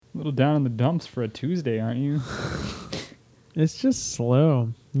little down in the dumps for a Tuesday, aren't you? It's just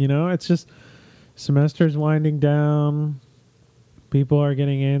slow. It's just semester's winding down. People are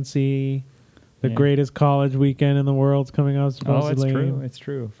getting antsy. The greatest college weekend in the world's coming up, supposedly. Oh, it's true. It's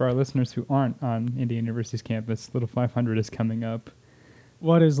true. For our listeners who aren't on Indiana University's campus, Little 500 is coming up.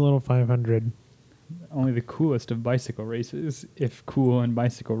 What is Little 500? Only the coolest of bicycle races, if cool and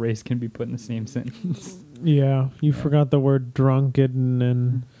bicycle race can be put in the same sentence. Yeah, you forgot the word drunken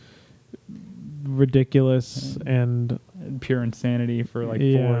and ridiculous and pure insanity for like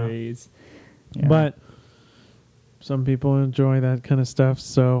 4 days. Yeah. But some people enjoy that kind of stuff,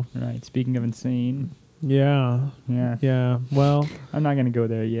 so... Right, speaking of insane. Yeah. Well... I'm not going to go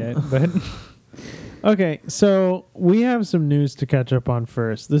there yet, but... Okay, so we have some news to catch up on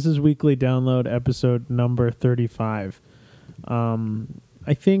first. This is Weekly Download episode number 35.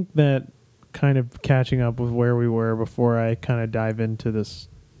 I think that kind of catching up with where we were before I kind of dive into this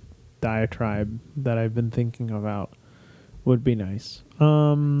diatribe that I've been thinking about would be nice.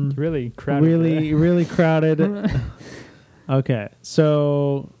 Really crowded. Really crowded. Okay,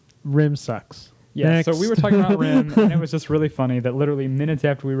 so RIM sucks. Yeah, Next. So we were talking about RIM, and it was just really funny that literally minutes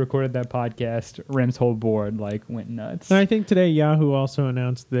after we recorded that podcast, RIM's whole board went nuts. And I think today Yahoo also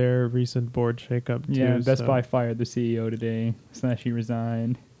announced their recent board shakeup too. Yeah, Best Buy fired the CEO today, / he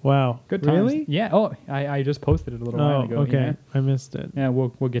resigned. Wow. Good times. Really? Yeah. Oh, I just posted it a little while ago. Okay. Yeah. I missed it. Yeah, we'll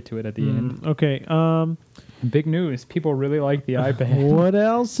get to it at the end. Okay. Big news. People really like the iPad. What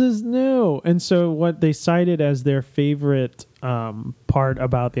else is new? And so what they cited as their favorite part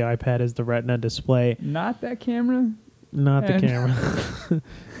about the iPad is the Retina display. Not that camera? Not the camera.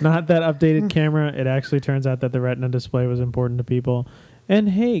 Not that updated camera. It actually turns out that the Retina display was important to people. And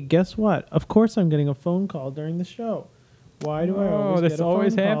hey, guess what? Of course I'm getting a phone call during the show. Why do I always get a phone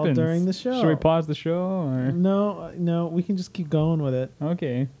call during the show? Should we pause the show? Or? No, we can just keep going with it.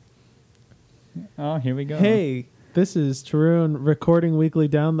 Okay. Oh, here we go. Hey, this is Tarun recording Weekly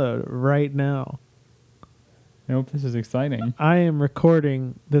Download right now. I hope this is exciting. I am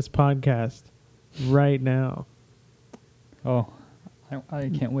recording this podcast right now. Oh, I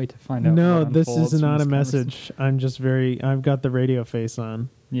can't wait to find out. No, this is not a message. I've got the radio face on.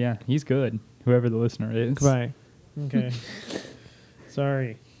 Yeah, he's good, whoever the listener is. Goodbye. Okay.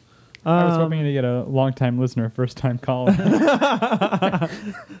 Sorry. I was hoping to get a long-time listener, first-time caller.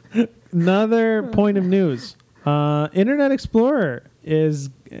 Another point of news. Internet Explorer is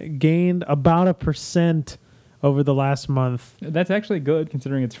gained about 1% over the last month. That's actually good,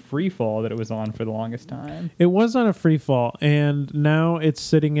 considering it's free fall that it was on for the longest time. It was on a free fall, and now it's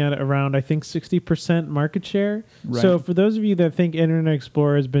sitting at around, I think, 60% market share. Right. So for those of you that think Internet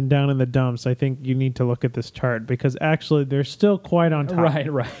Explorer has been down in the dumps, I think you need to look at this chart, because actually they're still quite on top.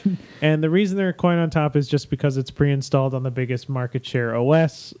 Right. And the reason they're quite on top is just because it's pre-installed on the biggest market share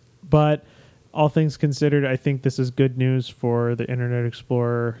OS, but... all things considered, I think this is good news for the Internet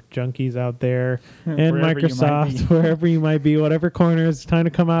Explorer junkies out there and Microsoft, wherever you might be, whatever corner. It's time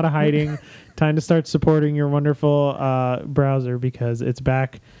to come out of hiding, time to start supporting your wonderful browser, because it's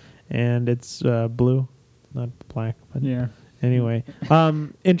back and it's blue, not black. But yeah. Anyway,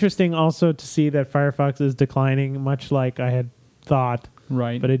 interesting also to see that Firefox is declining, much like I had thought.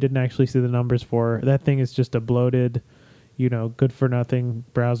 Right. But I didn't actually see the numbers for. That thing is just a bloated, good for nothing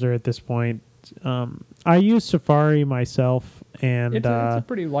browser at this point. I use Safari myself, and it's a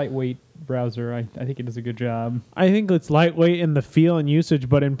pretty lightweight browser. I think it does a good job. I think it's lightweight in the feel and usage,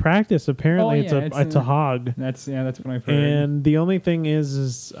 but in practice, apparently it's a hog. That's what I've heard. And the only thing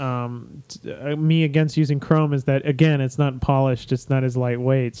is me against using Chrome is that, again, it's not polished. It's not as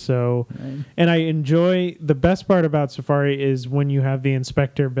lightweight. So, right. And I enjoy the best part about Safari is when you have the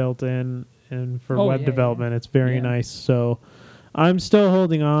inspector built in, and for web development, it's very nice. So. I'm still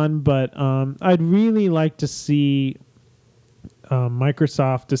holding on, but I'd really like to see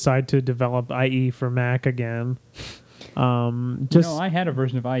Microsoft decide to develop IE for Mac again. I had a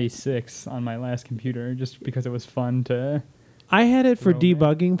version of IE6 on my last computer just because it was fun to... I had it for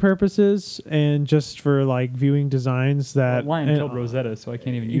debugging purposes and just for viewing designs that... Lion killed Rosetta, so I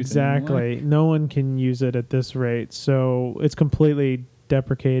can't even use it anymore. Exactly. No one can use it at this rate, so it's completely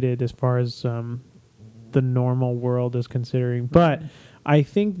deprecated as far as... the normal world is considering. But I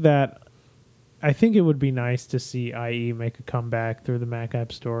think it would be nice to see IE make a comeback through the Mac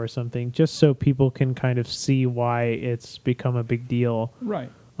App Store or something, just so people can kind of see why it's become a big deal.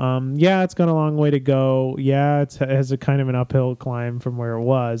 Right. It's got a long way to go. Yeah, it has a kind of an uphill climb from where it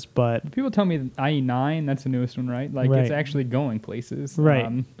was, but... People tell me that IE9, that's the newest one, right? It's actually going places.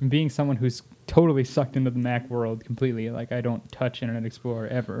 Right. Being someone who's totally sucked into the Mac world completely, I don't touch Internet Explorer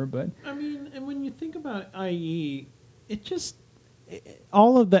ever, but... I mean, and when you think about IE, it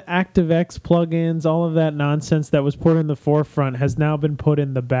all of the ActiveX plugins, all of that nonsense that was put in the forefront has now been put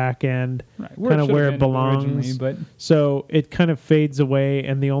in the back end, Right. kind of where it belongs. Originally, but So it kind of fades away,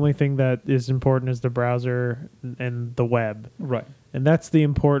 and the only thing that is important is the browser and the web. right. And that's the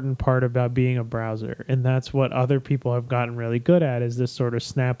important part about being a browser. And that's what other people have gotten really good at, is this sort of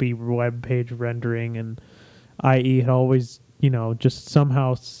snappy web page rendering. And IE had always, just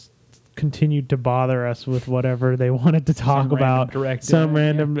somehow continued to bother us with whatever they wanted to talk about, some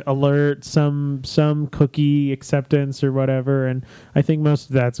random alert, some cookie acceptance or whatever. And I think most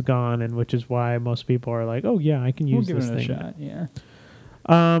of that's gone, and which is why most people are like, oh yeah, I can use this thing. We'll give it a shot.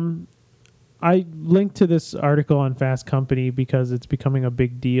 Yeah. I linked to this article on Fast Company because it's becoming a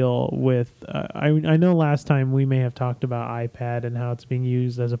big deal with, I know last time we may have talked about iPad and how it's being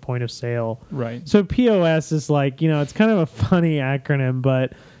used as a point of sale. Right. So POS is like, it's kind of a funny acronym,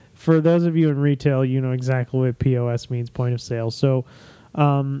 but for those of you in retail, you know exactly what POS means, point of sale. So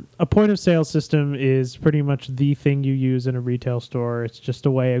a point of sale system is pretty much the thing you use in a retail store. It's just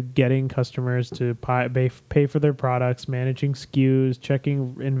a way of getting customers to pay for their products, managing SKUs,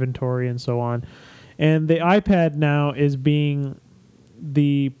 checking inventory, and so on. And the iPad now is being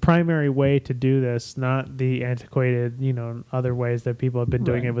the primary way to do this, not the antiquated, other ways that people have been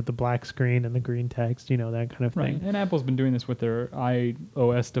doing it with the black screen and the green text, that kind of thing. And Apple's been doing this with their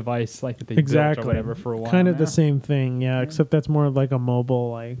iOS device, like that they exactly. built or whatever for a while. Kind of the same thing, except that's more like a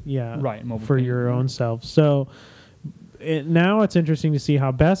mobile, mobile for your own self. So now it's interesting to see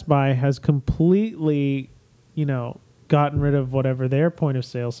how Best Buy has completely, gotten rid of whatever their point of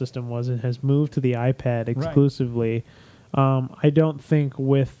sale system was and has moved to the iPad exclusively. Right. I don't think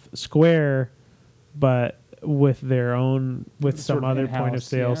with Square, but with their own, with some other point of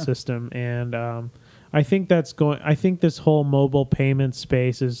sale system. And I think I think this whole mobile payment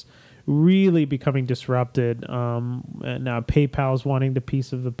space is really becoming disrupted. And now PayPal's wanting the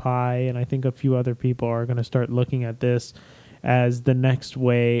piece of the pie, and I think a few other people are going to start looking at this as the next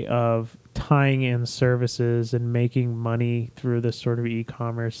way of tying in services and making money through this sort of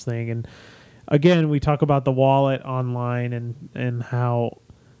e-commerce thing. And again, we talk about the wallet online and how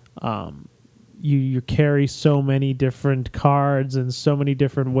you carry so many different cards and so many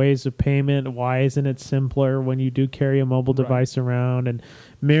different ways of payment. Why isn't it simpler when you do carry a mobile device around? And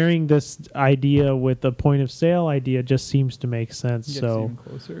marrying this idea with the point of sale idea just seems to make sense. So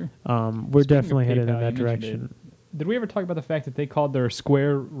closer. We're definitely headed in that direction. Did we ever talk about the fact that they called their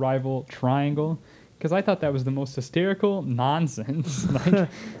Square rival Triangle? Because I thought that was the most hysterical nonsense.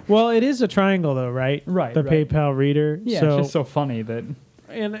 Well, it is a triangle, though, right? Right. The PayPal reader. Yeah, it's just so funny that.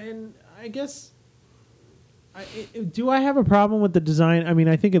 And I guess, do I have a problem with the design? I mean,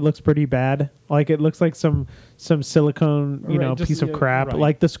 I think it looks pretty bad. Like it looks like some silicone, piece of crap. Right.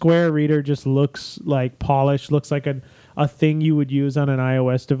 Like the Square reader just looks like polished. Looks like a thing you would use on an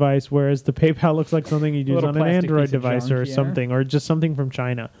iOS device, whereas the PayPal looks like something you'd use on an Android device or something, or just something from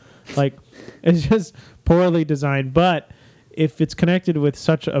China. Like, it's just poorly designed. But if it's connected with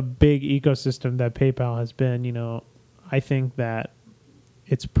such a big ecosystem that PayPal has been, I think that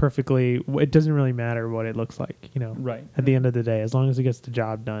it's perfectly, it doesn't really matter what it looks like, at the end of the day, as long as it gets the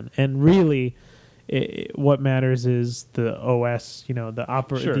job done. And really, what matters is the OS, the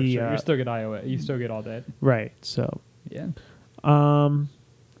operating. Sure. You still get iOS. You still get all that. Right. So. Yeah.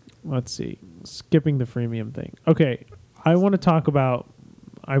 Let's see. Skipping the freemium thing. Okay. I want to talk about.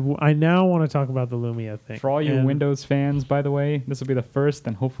 I now want to talk about the Lumia thing. For all you Windows fans, by the way, this will be the first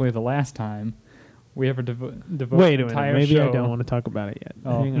and hopefully the last time we ever devote Wait a an minute. entire Maybe show. I don't want to talk about it yet.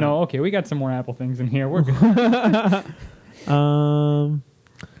 Oh, no. Okay, we got some more Apple things in here. We're good.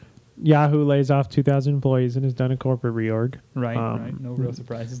 Yahoo lays off 2,000 employees and has done a corporate reorg. Right. No real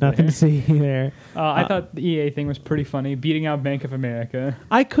surprises nothing there. to see there. I thought the EA thing was pretty funny, beating out Bank of America.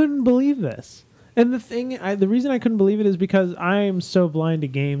 I couldn't believe this. And the reason I couldn't believe it is because I am so blind to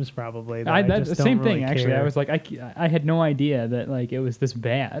games, probably. That's the same thing, actually. I was like, I had no idea that it was this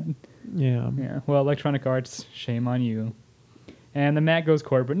bad. Yeah. Well, Electronic Arts, shame on you. And the Mac goes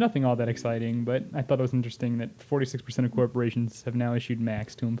corporate. Nothing all that exciting, but I thought it was interesting that 46% of corporations have now issued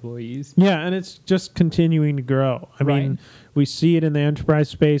Macs to employees. Yeah, and it's just continuing to grow. I mean, we see it in the enterprise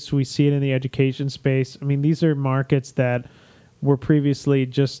space. We see it in the education space. I mean, these are markets that were previously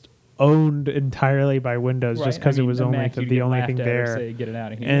just owned entirely by Windows, just because it was the only thing there. Say, get it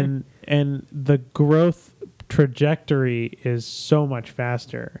out of here. And the growth trajectory is so much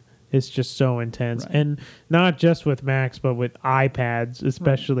faster. It's just so intense, and not just with Macs, but with iPads,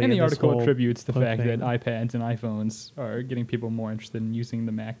 especially. And the article attributes the fact that iPads and iPhones are getting people more interested in using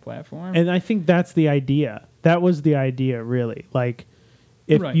the Mac platform. And I think that's the idea. That was the idea, really. Like,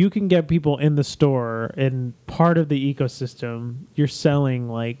 If Right. you can get people in the store and part of the ecosystem, you're selling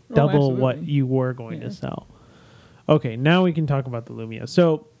like double what absolutely. you were going Yeah. to sell. Okay, now we can talk about the Lumia.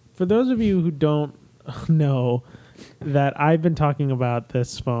 So, for those of you who don't know that I've been talking about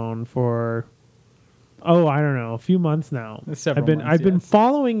this phone for I don't know, a few months now. Several months, I've been yes.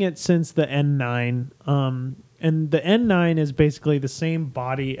 following it since the N9. And the N9 is basically the same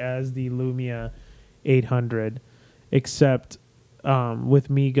body as the Lumia 800 except with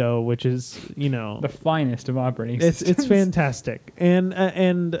MeGo, which is, The finest of operating it's systems. fantastic, and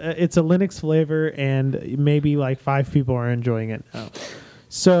it's a Linux flavor, and maybe like 5 people are enjoying it now.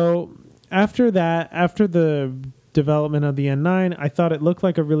 So after the development of the N9, I thought it looked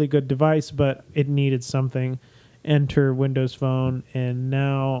like a really good device, but it needed something. Enter Windows Phone, and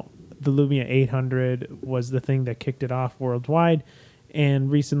now the Lumia 800 was the thing that kicked it off worldwide.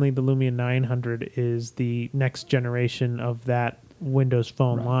 And recently, the Lumia 900 is the next generation of that Windows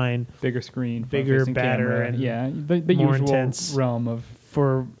Phone Right. line. Bigger screen, Bigger, front-facing badder, camera, and yeah, the more usual intense. realm of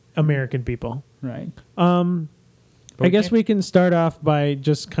For American people. right. I guess we can start off by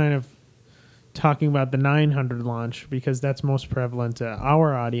just kind of talking about the 900 launch because that's most prevalent to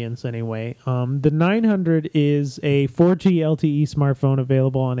our audience anyway. The 900 is a 4G LTE smartphone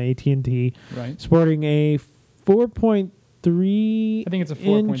available on AT&T, Right. sporting a 4.3 I think it's a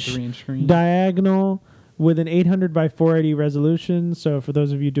 4.3-inch screen. diagonal with an 800 by 480 resolution. So for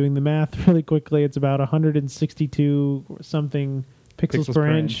those of you doing the math really quickly, it's about 162 something pixels per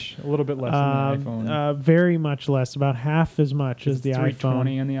inch. A little bit less than the iPhone. Very much less, about half as much as the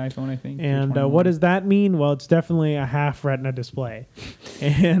 320 iPhone. on the iPhone, I think. And 321. what does that mean? Well, it's definitely a half Retina display.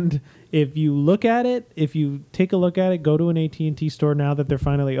 And if you look at it, if you take a look at it, go to an AT&T store now that they're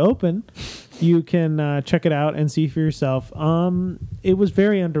finally open, you can check it out and see for yourself. It was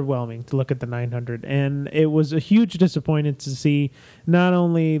very underwhelming to look at the 900, and it was a huge disappointment to see not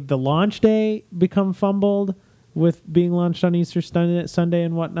only the launch day become fumbled with being launched on Easter Sunday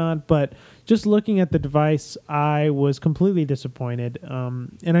and whatnot, but just looking at the device, I was completely disappointed.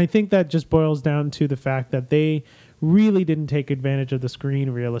 And I think that just boils down to the fact that they really didn't take advantage of the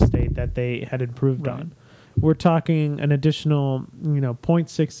screen real estate that they had improved Right. on. We're talking an additional,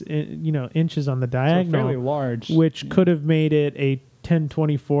 0.6, inches on the So diagonal, fairly large, which could have made it a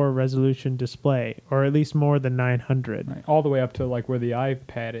 1024 resolution display, or at least more than 900. right, all the way up to like where the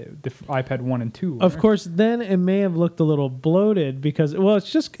iPad 1 and 2 were. Of course, then it may have looked a little bloated because, well,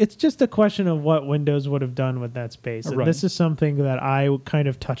 it's just a question of what Windows would have done with that space. And Right. this is something that I kind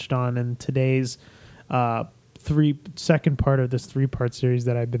of touched on in today's second part of this 3-part series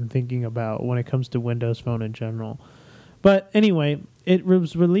that I've been thinking about when it comes to Windows Phone in general. But anyway, it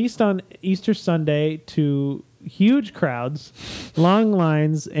was released on Easter Sunday to huge crowds, long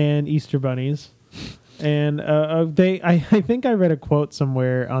lines, and Easter bunnies. And I think I read a quote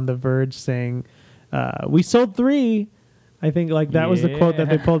somewhere on The Verge saying, "We sold 3." I think like that was the quote that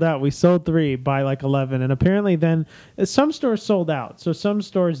they Yeah. pulled out. We sold 3 by like 11, and apparently then some stores sold out. So some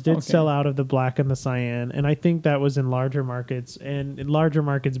stores did Okay. sell out of the black and the cyan, and I think that was in larger markets. And in larger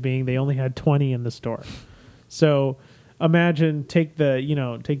markets being they only had 20 in the store. So imagine take the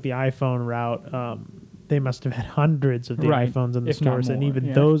iPhone route. They must have had hundreds of the Right, iPhones in the if not stores, and more, even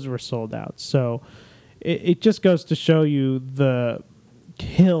yeah. those were sold out. So it just goes to show you the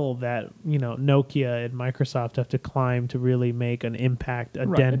hill that Nokia and Microsoft have to climb to really make an impact, a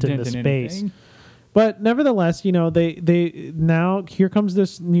Right, dent in the space. anything. But nevertheless, they now here comes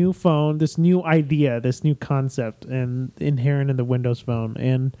this new phone, this new idea, this new concept, and inherent in the Windows Phone.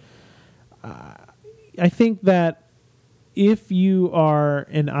 And I think that if you are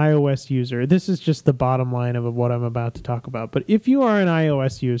an iOS user, this is just the bottom line of what I'm about to talk about. But if you are an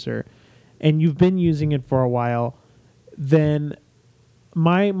iOS user and you've been using it for a while, then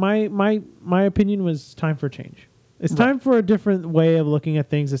my opinion was time for change. It's time for a different way of looking at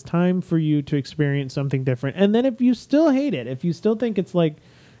things. It's time for you to experience something different. And then if you still hate it, if you still think it's like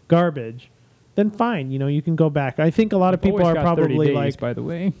garbage, then fine. You can go back. I think a lot of people Always are got 30 probably days, like, by the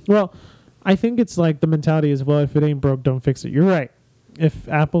way. well, I think it's like the mentality is, well, if it ain't broke, don't fix it. You're right. If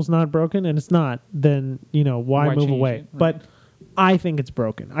Apple's not broken, and it's not, then, why move change away? it, right. But I think it's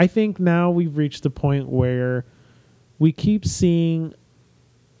broken. I think now we've reached the point where we keep seeing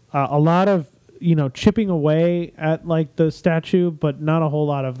a lot of, chipping away at like the statue, but not a whole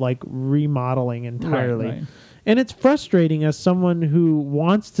lot of like remodeling entirely. Right. And it's frustrating as someone who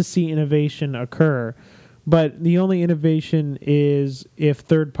wants to see innovation occur, but the only innovation is if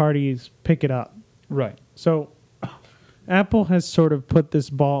third parties pick it up. Right. So Apple has sort of put this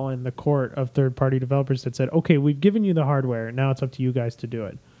ball in the court of third-party developers that said, okay, we've given you the hardware. Now it's up to you guys to do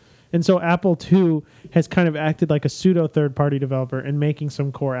it. And so Apple too has kind of acted like a pseudo third-party developer in making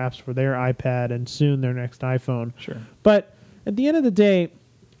some core apps for their iPad and soon their next iPhone. Sure. But at the end of the day,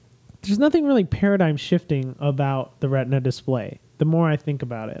 there's nothing really paradigm shifting about the Retina display. The more I think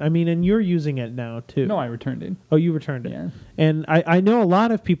about it, I mean, and you're using it now too. No, I returned it. Oh, you returned it. Yeah. And I know a lot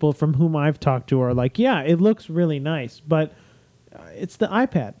of people from whom I've talked to are like, yeah, it looks really nice, but it's the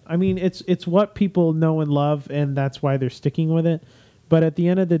iPad. I mean, it's what people know and love, and that's why they're sticking with it. But at the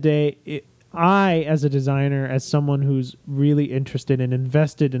end of the day, I, as a designer, as someone who's really interested and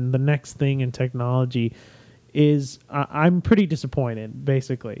invested in the next thing in technology, I'm pretty disappointed,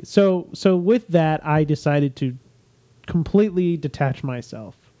 basically. So with that, I decided to completely detach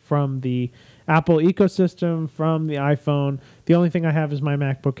myself from the Apple ecosystem, from the iPhone. The only thing I have is my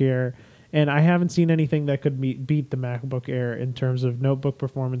MacBook Air, and I haven't seen anything that could beat the MacBook Air in terms of notebook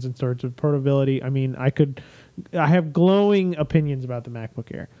performance, in terms of portability. I mean, I have glowing opinions about the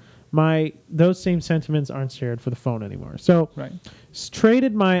MacBook Air. Those same sentiments aren't shared for the phone anymore. So Right.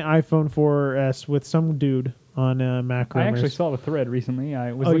 Traded my iPhone 4S with some dude on Mac Rumors. I actually saw the thread recently.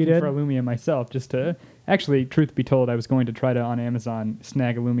 I was Oh, you looking did? for a Lumia myself just to... Actually, truth be told, I was going to try to, on Amazon,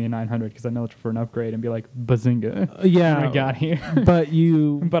 snag a Lumia 900 because I know it's for an upgrade and be like, bazinga. Yeah. When I got here. But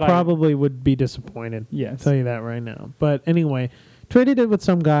you But probably would be disappointed. Yes. I'll tell you that right now. But anyway, traded it with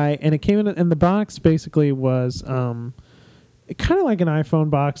some guy, and it came in the box basically was kind of like an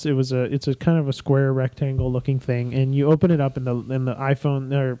iPhone box. It's a kind of a square rectangle looking thing, and you open it up in the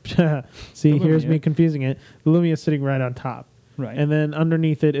iPhone. Or see, here's me confusing it. The Lumia is sitting right on top. Right. And then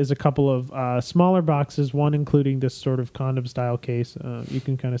underneath it is a couple of smaller boxes, one including this sort of condom-style case. You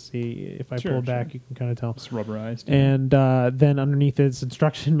can kind of see, if I pull it back, you can kind of tell. It's rubberized. And then underneath it is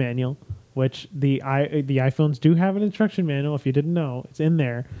instruction manual, which the iPhones do have an instruction manual. If you didn't know, it's in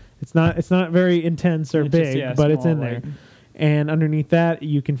there. It's not very intense or big, but it's in there. And underneath that,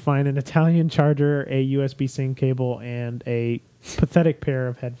 you can find an Italian charger, a USB sync cable, and a pathetic pair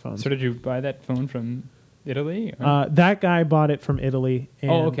of headphones. So did you buy that phone from Italy? That guy bought it from Italy.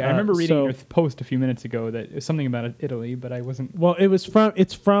 And, okay. I remember reading your post a few minutes ago that it was something about Italy, but I wasn't... Well, it's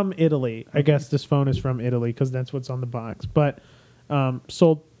from Italy. I guess this phone is from Italy because that's what's on the box. But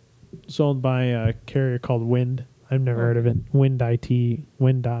sold by a carrier called Wind. I've never heard of it.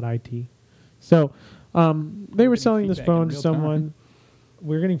 Wind.it. So they were selling this phone to someone.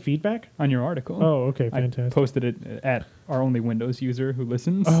 We're getting feedback? On your article. Oh, okay. Fantastic. I posted it at our only Windows user who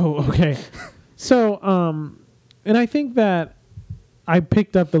listens. Oh, okay. So, and I think that I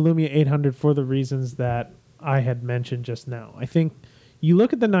picked up the Lumia 800 for the reasons that I had mentioned just now. I think you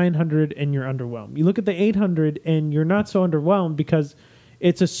look at the 900 and you're underwhelmed. You look at the 800 and you're not so underwhelmed because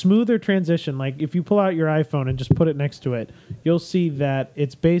it's a smoother transition. Like if you pull out your iPhone and just put it next to it, you'll see that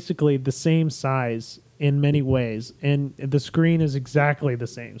it's basically the same size in many ways, and the screen is exactly the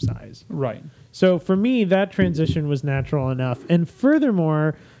same size. Right. So for me, that transition was natural enough. And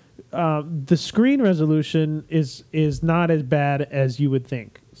furthermore, the screen resolution is not as bad as you would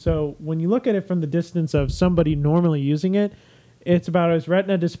think. So when you look at it from the distance of somebody normally using it, it's about as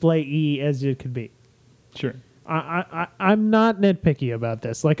Retina display E as it could be. Sure. I'm not nitpicky about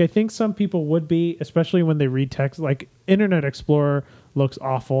this. Like I think some people would be, especially when they read text. Like Internet Explorer looks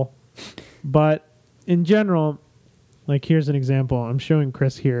awful, but in general, like here's an example. I'm showing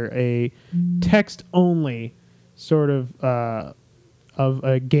Chris here a text-only sort of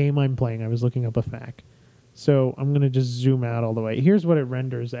a game I'm playing. I was looking up a FAQ. So I'm going to just zoom out all the way. Here's what it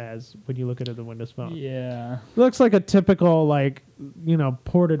renders as when you look at it the Windows Phone. Yeah. It looks like a typical, like,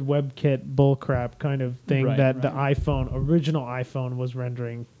 ported WebKit bullcrap kind of thing the original iPhone was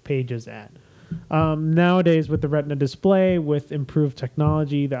rendering pages at. Nowadays, with the Retina display, with improved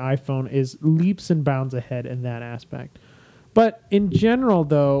technology, the iPhone is leaps and bounds ahead in that aspect. But in general,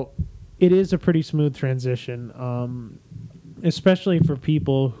 though, it is a pretty smooth transition, especially for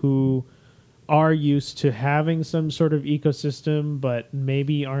people who are used to having some sort of ecosystem, but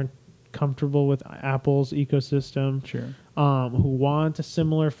maybe aren't comfortable with Apple's ecosystem. Sure. Who want a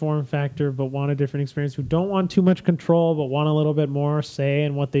similar form factor, but want a different experience, who don't want too much control, but want a little bit more say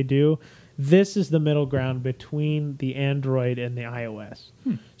in what they do. This is the middle ground between the Android and the iOS.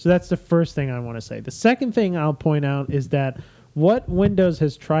 So that's the first thing I want to say. The second thing I'll point out is that what Windows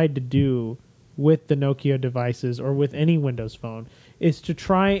has tried to do with the Nokia devices or with any Windows phone is to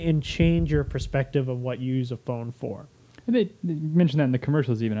try and change your perspective of what you use a phone for. And they mentioned that in the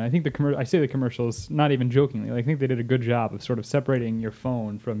commercials even. I think I say the commercials not even jokingly. I think they did a good job of sort of separating your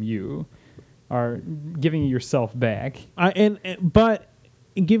phone from you, or giving yourself back. But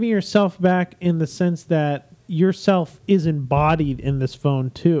giving yourself back in the sense that yourself is embodied in this phone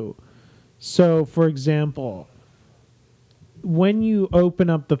too. So, for example, when you open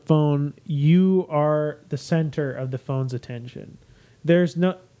up the phone, you are the center of the phone's attention. There's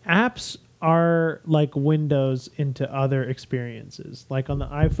no apps are like windows into other experiences. Like on the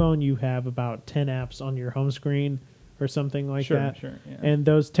iPhone, you have about 10 apps on your home screen or something like that. Sure, yeah. And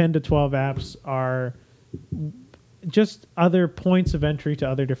those 10 to 12 apps are just other points of entry to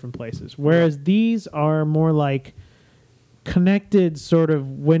other different places. Whereas these are more like connected sort of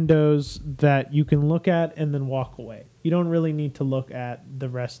windows that you can look at and then walk away. You don't really need to look at the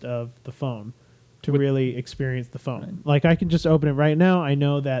rest of the phone to really experience the phone. Right. Like I can just open it right now. I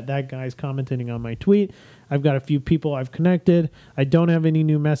know that that guy's commenting on my tweet. I've got a few people I've connected. I don't have any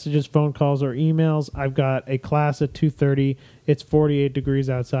new messages, phone calls, or emails. I've got a class at 2:30. It's 48 degrees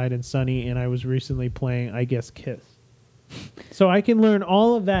outside and sunny, and I was recently playing, I guess, Kiss. So I can learn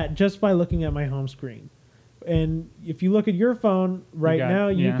all of that just by looking at my home screen. And if you look at your phone right now,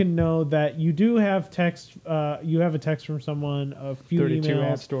 you can know that you do have text. You have a text from someone, a few 32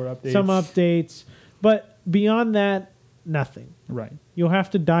 emails, app store updates. some updates, but beyond that, nothing. Right. You'll have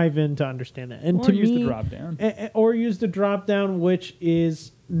to dive in to understand that. And or to use me, the drop down. Or use the drop down, which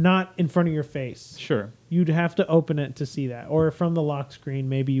is not in front of your face. Sure. You'd have to open it to see that. Or from the lock screen,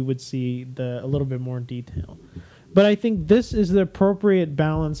 maybe you would see a little bit more detail. But I think this is the appropriate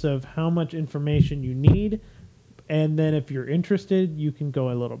balance of how much information you need, and then if you're interested, you can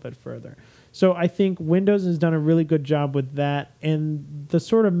go a little bit further. So I think Windows has done a really good job with that, and the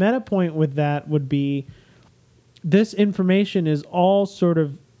sort of meta point with that would be this information is all sort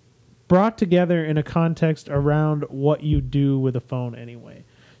of brought together in a context around what you do with a phone anyway.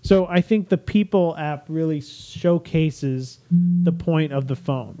 So I think the People app really showcases the point of the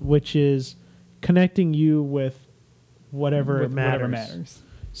phone, which is connecting you with whatever matters.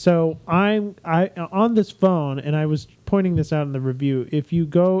 So I on this phone, and I was pointing this out in the review, if you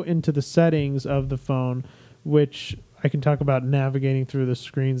go into the settings of the phone, which I can talk about navigating through the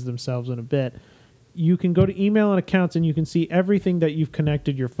screens themselves in a bit, you can go to email and accounts and you can see everything that you've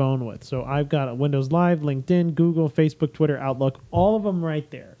connected your phone with. So I've got a Windows Live, LinkedIn, Google, Facebook, Twitter, Outlook, all of them right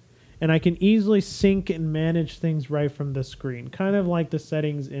there. And I can easily sync and manage things right from the screen, kind of like the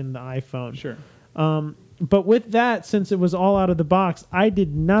settings in the iPhone. Sure. But with that, since it was all out of the box, I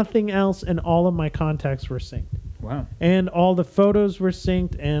did nothing else and all of my contacts were synced. Wow. And all the photos were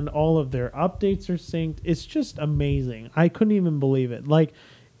synced and all of their updates are synced. It's just amazing. I couldn't even believe it. Like,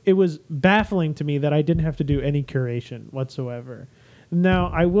 it was baffling to me that I didn't have to do any curation whatsoever.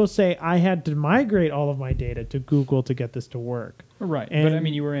 Now, I will say I had to migrate all of my data to Google to get this to work. Right. But I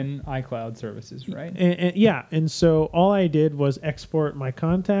mean, you were in iCloud services, right? And so all I did was export my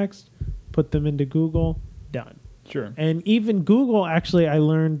contacts, put them into Google, done. Sure. And even Google, actually, I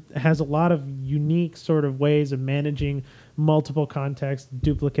learned, has a lot of unique sort of ways of managing multiple contacts,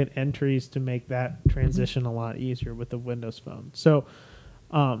 duplicate entries to make that transition a lot easier with the Windows Phone. So,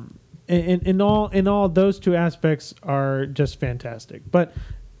 in all, those two aspects are just fantastic. But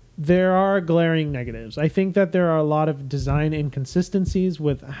there are glaring negatives. I think that there are a lot of design inconsistencies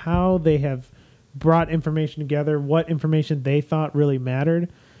with how they have brought information together, what information they thought really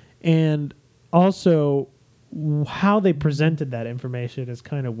mattered, and also how they presented that information is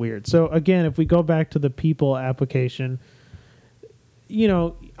kind of weird. So again, if we go back to the People application,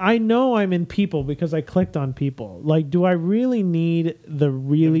 I know I'm in People because I clicked on People. Like, do I really need the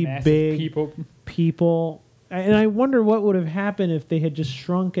really big people? And I wonder what would have happened if they had just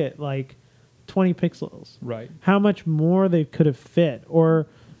shrunk it like 20 pixels. Right. How much more they could have fit, or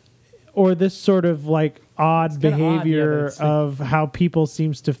this sort of like odd behavior of how People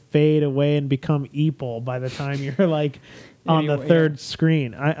seems to fade away and become Eeple by the time you're like on the third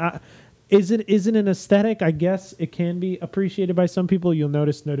screen. Is it an aesthetic? I guess it can be appreciated by some people. You'll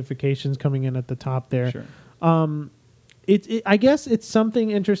notice notifications coming in at the top there. Sure. I guess it's something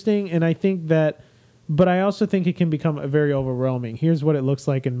interesting, and I think that, but I also think it can become very overwhelming. Here's what it looks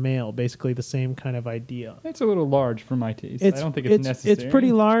like in Mail, basically the same kind of idea. It's a little large for my taste. I don't think it's necessary. It's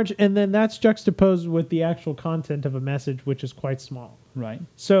pretty large, and then that's juxtaposed with the actual content of a message, which is quite small. Right.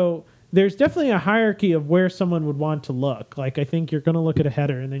 So there's definitely a hierarchy of where someone would want to look. Like, I think you're going to look at a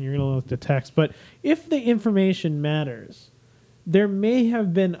header, and then you're going to look at the text. But if the information matters, there may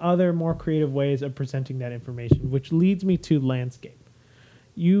have been other more creative ways of presenting that information, which leads me to landscape.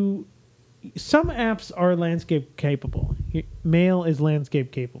 Some apps are landscape capable. Mail is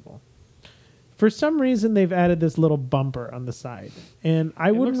landscape capable. For some reason, they've added this little bumper on the side, and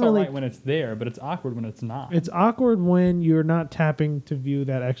it looks all right when it's there, but it's awkward when it's not. It's awkward when you're not tapping to view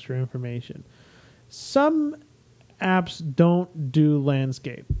that extra information. Some apps don't do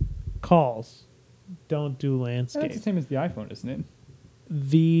landscape. Calls don't do landscape. That's the same as the iPhone, isn't it?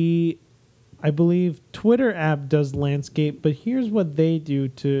 The I believe Twitter app does landscape, but here's what they do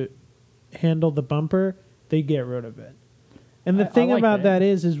to handle the bumper. They get rid of it. And the thing like about that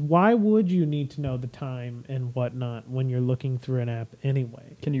is why would you need to know the time and whatnot when you're looking through an app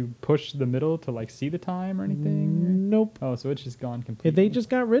anyway? Can you push the middle to like see the time or anything? Nope. Oh, so it's just gone completely. They just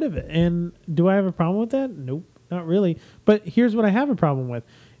got rid of it. And do I have a problem with that? Nope, not really. But here's what I have a problem with.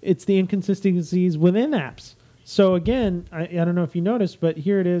 It's the inconsistencies within apps. So again, I don't know if you noticed, but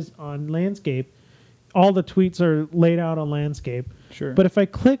here it is on landscape. All the tweets are laid out on landscape. Sure. But if I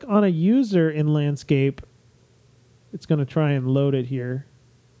click on a user in landscape, it's going to try and load it here.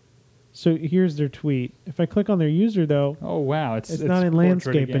 So here's their tweet. If I click on their user, though, oh wow, it's not in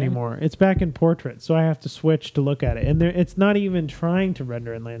landscape anymore. It's back in portrait, so I have to switch to look at it. And it's not even trying to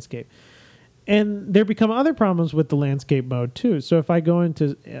render in landscape. And there become other problems with the landscape mode, too. So if I go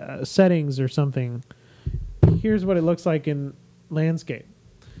into settings or something, here's what it looks like in landscape.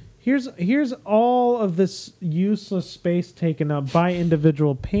 Here's all of this useless space taken up by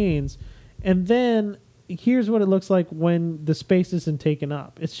individual panes. And then here's what it looks like when the space isn't taken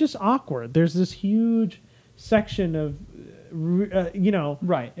up. It's just awkward. There's this huge section of,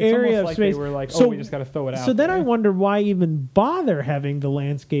 right. It's area almost of like space. They were like, so, we just got to throw it out. So then there. I wonder why even bother having the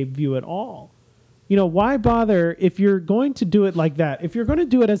landscape view at all. Why bother if you're going to do it like that? If you're going to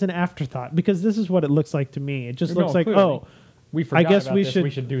do it as an afterthought, because this is what it looks like to me. It just looks like, clearly. We forgot I guess about we this. should. We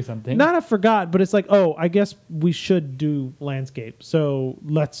should do something. Not a forgot, but it's like, I guess we should do landscape. So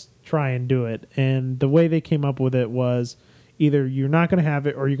let's try and do it. And the way they came up with it was either you're not going to have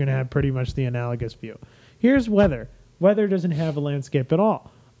it or you're going to have pretty much the analogous view. Here's weather. Weather doesn't have a landscape at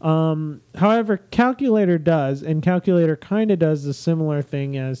all. However, Calculator does, and Calculator kind of does a similar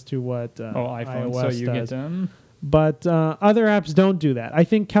thing as to what iPhone. iOS So you does. get them. But other apps don't do that. I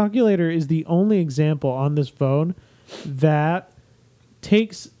think Calculator is the only example on this phone that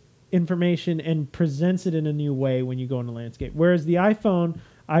takes information and presents it in a new way when you go into landscape. Whereas the iPhone,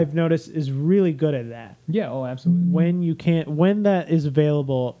 I've noticed, is really good at that. Yeah, absolutely. When that is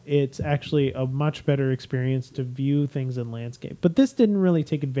available, it's actually a much better experience to view things in landscape. But this didn't really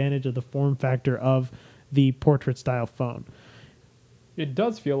take advantage of the form factor of the portrait style phone. It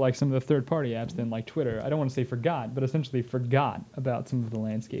does feel like some of the third-party apps, then, like Twitter. I don't want to say forgot, but essentially forgot about some of the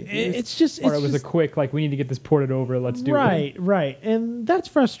landscape. Or it was a quick, like, we need to get this ported over, let's do it. Right. And that's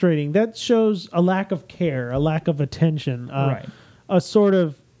frustrating. That shows a lack of care, a lack of attention. Right. A sort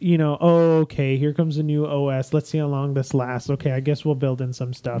of, okay, here comes a new OS. Let's see how long this lasts. Okay, I guess we'll build in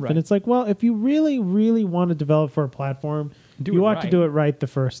some stuff. Right. And it's like, well, if you really, really want to develop for a platform, you ought to do it right the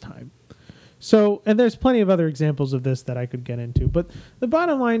first time. So, and there's plenty of other examples of this that I could get into. But the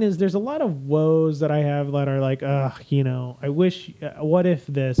bottom line is there's a lot of woes that I have that are like, I wish, what if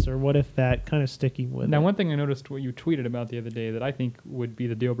this or what if that, kind of sticking with it. Now, one thing I noticed what you tweeted about the other day that I think would be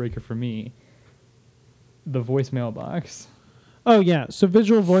the deal breaker for me, the voicemail box. Oh, yeah. So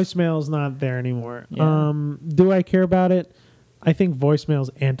visual voicemail is not there anymore. Yeah. Do I care about it? I think voicemail is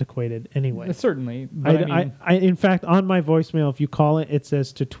antiquated anyway. Certainly. But in fact, on my voicemail, if you call it, it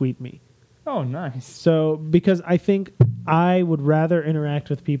says to tweet me. Oh, nice. So, because I think I would rather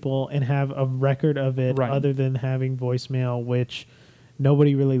interact with people and have a record of it other than having voicemail, which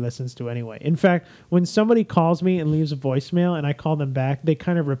nobody really listens to anyway. In fact, when somebody calls me and leaves a voicemail and I call them back, they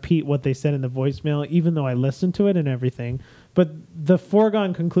kind of repeat what they said in the voicemail, even though I listened to it and everything. But the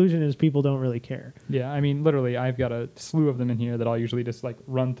foregone conclusion is people don't really care. Yeah, I mean, literally, I've got a slew of them in here that I'll usually just like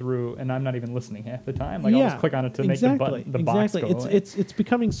run through, and I'm not even listening half the time. Like I'll just click on it to make the box go away. It's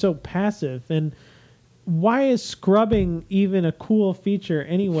becoming so passive. And why is scrubbing even a cool feature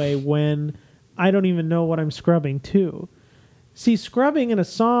anyway when I don't even know what I'm scrubbing to? See, scrubbing in a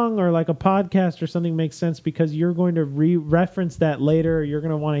song or like a podcast or something makes sense because you're going to reference that later. Or you're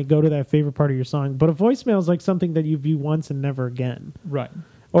going to want to go to that favorite part of your song. But a voicemail is like something that you view once and never again. Right.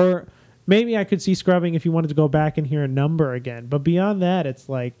 Or maybe I could see scrubbing if you wanted to go back and hear a number again. But beyond that, it's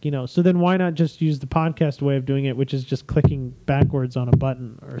like, so then why not just use the podcast way of doing it, which is just clicking backwards on a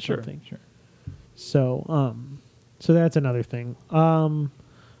button or something. Sure. So, so that's another thing.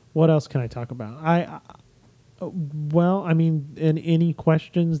 What else can I talk about? Well, I mean, and any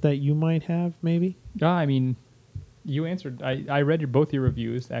questions that you might have, maybe? I mean, you answered. I read both your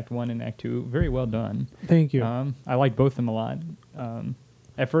reviews, Act 1 and Act 2. Very well done. Thank you. I like both of them a lot.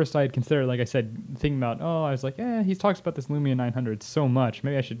 At first, I had considered, like I said, thinking about, I was like, he talks about this Lumia 900 so much.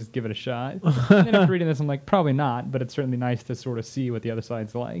 Maybe I should just give it a shot. And then after reading this, I'm like, probably not, but it's certainly nice to sort of see what the other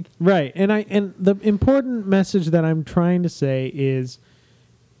side's like. Right. And the important message that I'm trying to say is,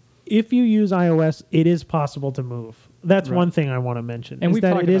 if you use iOS, it is possible to move. That's Right. one thing I want to mention. And is we've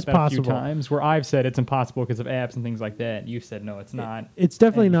that talked it about is that a possible. few times where I've said it's impossible because of apps and things like that. You've said no, it's not. It's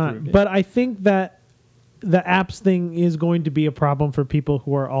definitely And you've not. proved it. But I think that the apps thing is going to be a problem for people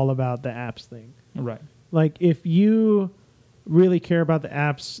who are all about the apps thing. Right. Like, if you really care about the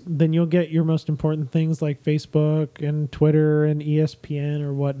apps, then you'll get your most important things like Facebook and Twitter and ESPN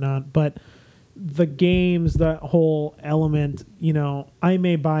or whatnot. But the games, that whole element, I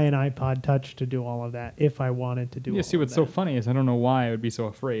may buy an iPod Touch to do all of that if I wanted to do Yeah, see, what's so funny is I don't know why I would be so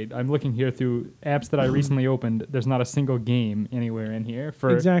afraid. I'm looking here through apps that I recently opened. There's not a single game anywhere in here. For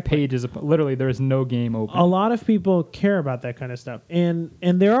Exactly. pages, literally, there is no game open. A lot of people care about that kind of stuff, and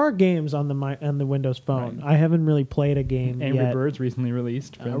there are games on the Windows Phone. Right. I haven't really played a game Angry yet. Birds recently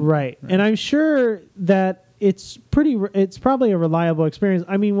released. Right, and I'm sure that it's probably a reliable experience.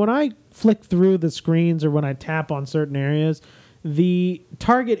 I mean, when I flick through the screens or when I tap on certain areas, the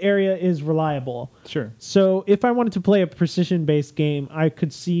target area is reliable. Sure. So if I wanted to play a precision-based game, I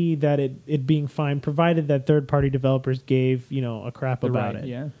could see that it being fine, provided that third-party developers gave a crap about it.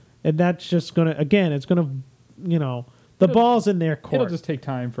 Yeah. And that's just gonna the ball's in their court. It'll just take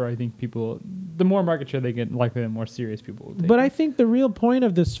time for, I think, people. The more market share they get, likely the more serious people will take. But it. I think the real point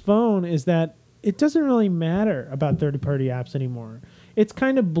of this phone is that it doesn't really matter about third-party apps anymore. It's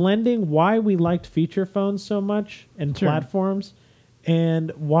kind of blending why we liked feature phones so much and Sure. platforms,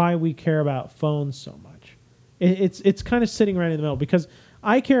 and why we care about phones so much. It's kind of sitting right in the middle, because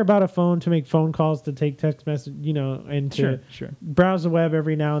I care about a phone to make phone calls, to take text message, and to Sure. browse the web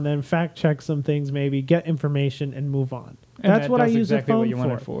every now and then, fact check some things, maybe get information and move on. And That's that what I does use exactly a phone what you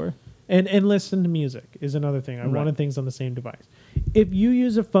want it for. for. And listen to music is another thing. I Right. wanted things on the same device. If you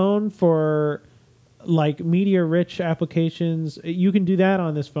use a phone for like media-rich applications, you can do that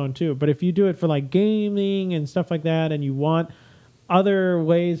on this phone too. But if you do it for like gaming and stuff like that, and you want other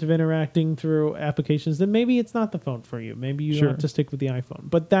ways of interacting through applications, then maybe it's not the phone for you. Maybe you Sure. have to stick with the iPhone.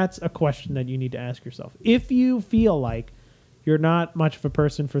 But that's a question that you need to ask yourself. If you feel like you're not much of a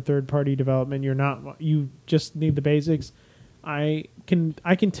person for third-party development, you just need the basics, I can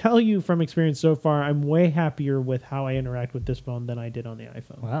tell you from experience so far, I'm way happier with how I interact with this phone than I did on the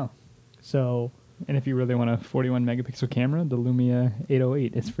iPhone. Wow. So, And if you really want a 41 megapixel camera, the Lumia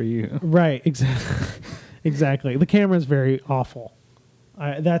 808 is for you. right, exactly. Exactly. The camera is very awful.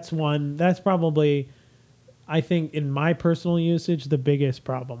 That's probably, I think, in my personal usage, the biggest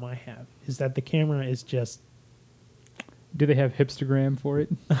problem I have is that the camera is just Do they have Hipstagram for it?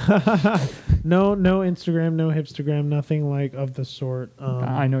 no Instagram, no Hipstagram, nothing like of the sort.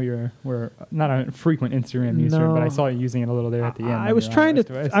 I know we're not a frequent Instagram user, No. but I saw you using it a little there at the end. I was trying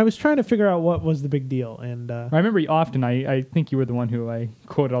to figure out what was the big deal, and I remember you often. I think you were the one who I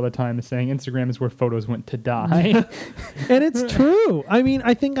quoted all the time as saying Instagram is where photos went to die. and it's true. I mean,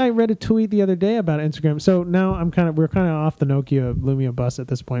 I think I read a tweet the other day about Instagram. So now we're kind of off the Nokia Lumia bus at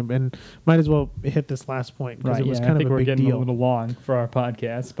this point, and might as well hit this last point because it was I kind think of a we're big getting deal. a little long for our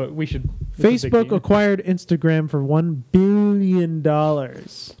podcast, but we should. this is a big Facebook deal. acquired Instagram for $1 billion.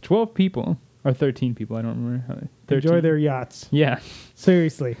 12 people or 13 people. I don't remember. How 13. Enjoy their yachts. Yeah.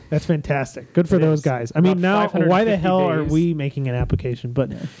 Seriously, that's fantastic. Good for It those is. guys. I mean, About now why the 550 hell are days. we making an application?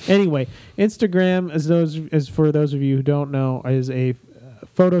 But Yeah. anyway, Instagram, as for those of you who don't know, is a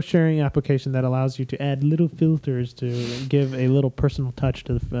photo sharing application that allows you to add little filters to give a little personal touch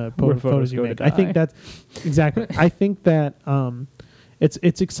to the Where photos photos you go to make. I think die. that's exactly. I think that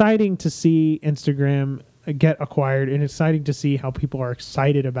it's exciting to see Instagram get acquired, and exciting to see how people are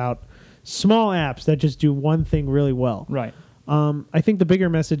excited about small apps that just do one thing really well. Right. I think the bigger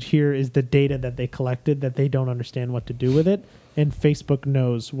message here is the data that they collected, that they don't understand what to do with it, and Facebook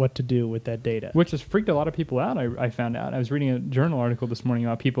knows what to do with that data. Which has freaked a lot of people out, I found out. I was reading a journal article this morning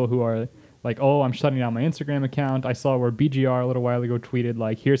about people who are like, oh, I'm shutting down my Instagram account. I saw where BGR a little while ago tweeted,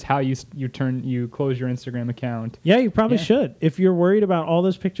 like, here's how you close your Instagram account. Yeah, you probably Yeah. should. If you're worried about all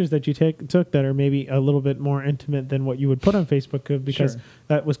those pictures that you took that are maybe a little bit more intimate than what you would put on Facebook, because Sure.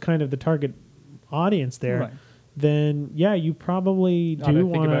 that was kind of the target audience there, Right. then yeah, you probably Ought to do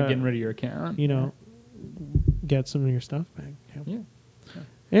think want about getting rid of your account. get some of your stuff back. Yeah.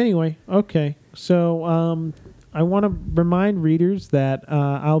 Anyway, okay. So I want to remind readers that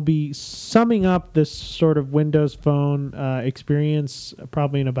I'll be summing up this sort of Windows Phone experience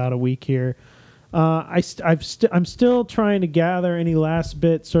probably in about a week here. I'm still trying to gather any last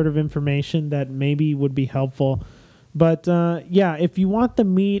bit sort of information that maybe would be helpful. But yeah, if you want the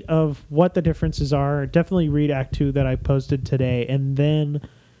meat of what the differences are, definitely read Act 2 that I posted today. And then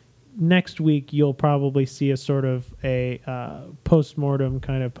next week, you'll probably see a sort of a post-mortem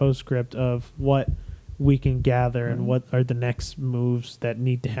kind of postscript of what we can gather and what are the next moves that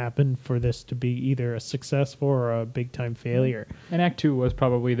need to happen for this to be either a success or a big time failure. And Act 2 was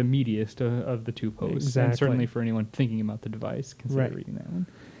probably the meatiest of the two posts. Exactly. And certainly for anyone thinking about the device, consider reading that one.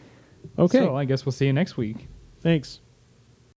 Okay. So I guess we'll see you next week. Thanks.